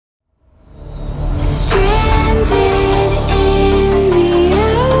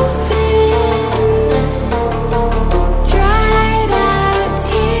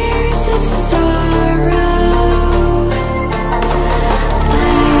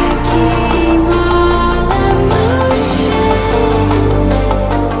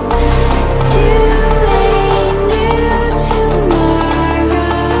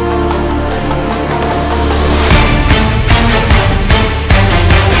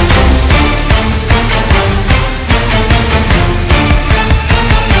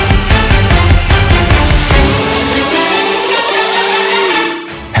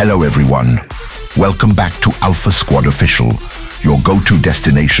Hello everyone, welcome back to Alpha Squad Official, your go-to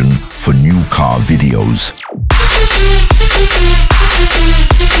destination for new car videos.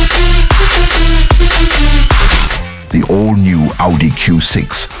 The all-new Audi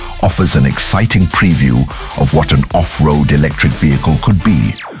Q6 offers an exciting preview of what an off-road electric vehicle could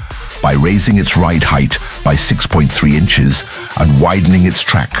be. By raising its ride height by 6.3 inches and widening its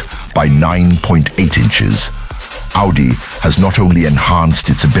track by 9.8 inches, Audi has not only enhanced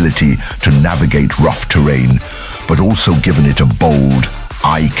its ability to navigate rough terrain, but also given it a bold,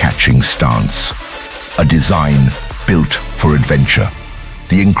 eye-catching stance. A design built for adventure.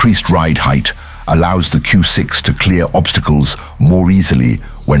 The increased ride height allows the Q6 to clear obstacles more easily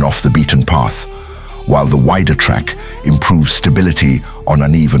when off the beaten path, while the wider track improves stability on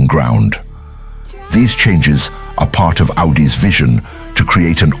uneven ground. These changes are part of Audi's vision to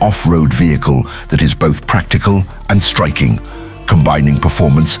create an off-road vehicle that is both practical and striking, combining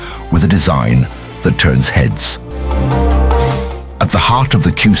performance with a design that turns heads. At the heart of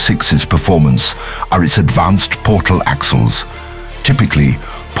the Q6's performance are its advanced portal axles. Typically,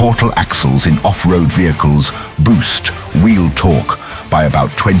 portal axles in off-road vehicles boost wheel torque by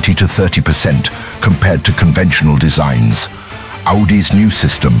about 20 to 30% compared to conventional designs. Audi's new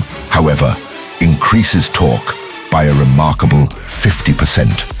system, however, increases torque by a remarkable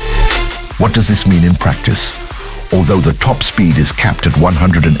 50%. What does this mean in practice? Although the top speed is capped at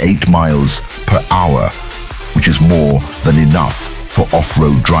 108 miles per hour, which is more than enough for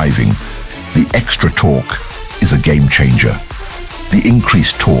off-road driving, the extra torque is a game changer. The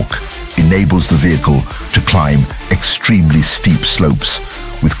increased torque enables the vehicle to climb extremely steep slopes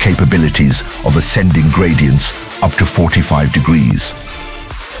with capabilities of ascending gradients up to 45 degrees.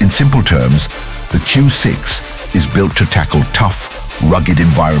 In simple terms, the Q6 is built to tackle tough, rugged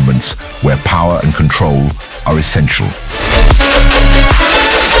environments where power and control are essential.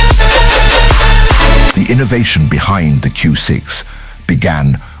 The innovation behind the Q6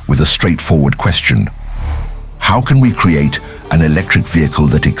 began with a straightforward question. How can we create an electric vehicle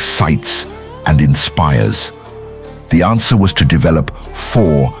that excites and inspires? The answer was to develop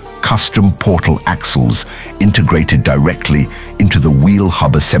 4 custom portal axles integrated directly into the wheel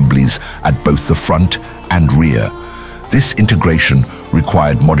hub assemblies at both the front and rear. This integration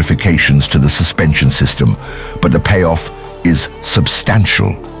required modifications to the suspension system, but the payoff is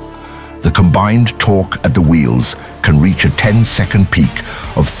substantial. The combined torque at the wheels can reach a 10-second peak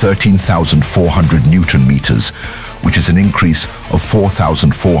of 13,400 Newton meters, which is an increase of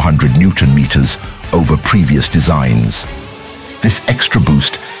 4,400 Newton meters over previous designs. This extra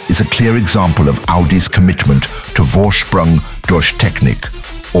boost is a clear example of Audi's commitment to Vorsprung durch Technik,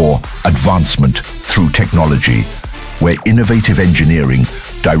 or advancement through technology, where innovative engineering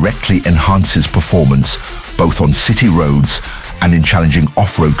directly enhances performance both on city roads and in challenging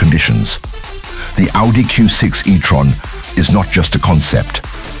off-road conditions. The Audi Q6 e-tron is not just a concept.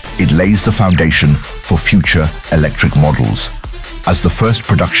 It lays the foundation for future electric models. As the first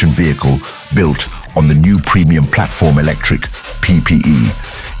production vehicle built on the new premium platform electric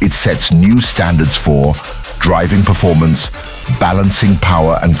PPE, it sets new standards for driving performance, balancing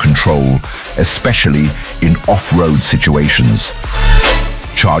power and control, especially in off-road situations.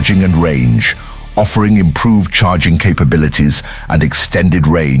 Charging and range, offering improved charging capabilities and extended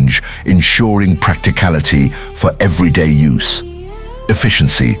range, ensuring practicality for everyday use.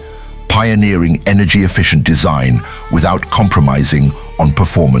 Efficiency, pioneering energy-efficient design without compromising on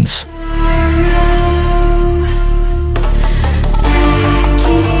performance.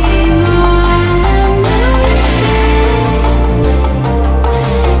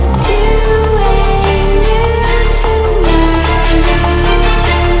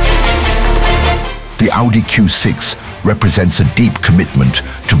 The Audi Q6 represents a deep commitment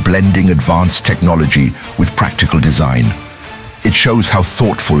to blending advanced technology with practical design. It shows how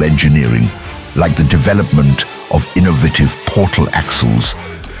thoughtful engineering, like the development of innovative portal axles,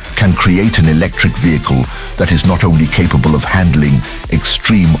 can create an electric vehicle that is not only capable of handling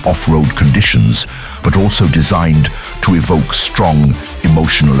extreme off-road conditions, but also designed to evoke strong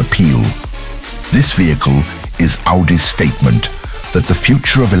emotional appeal. This vehicle is Audi's statement that the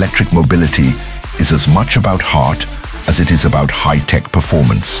future of electric mobility is as much about heart as it is about high-tech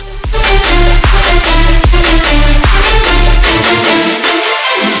performance.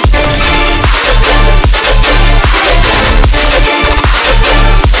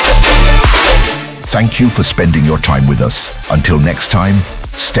 Thank you for spending your time with us. Until next time,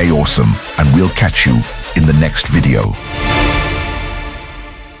 stay awesome, and we'll catch you in the next video.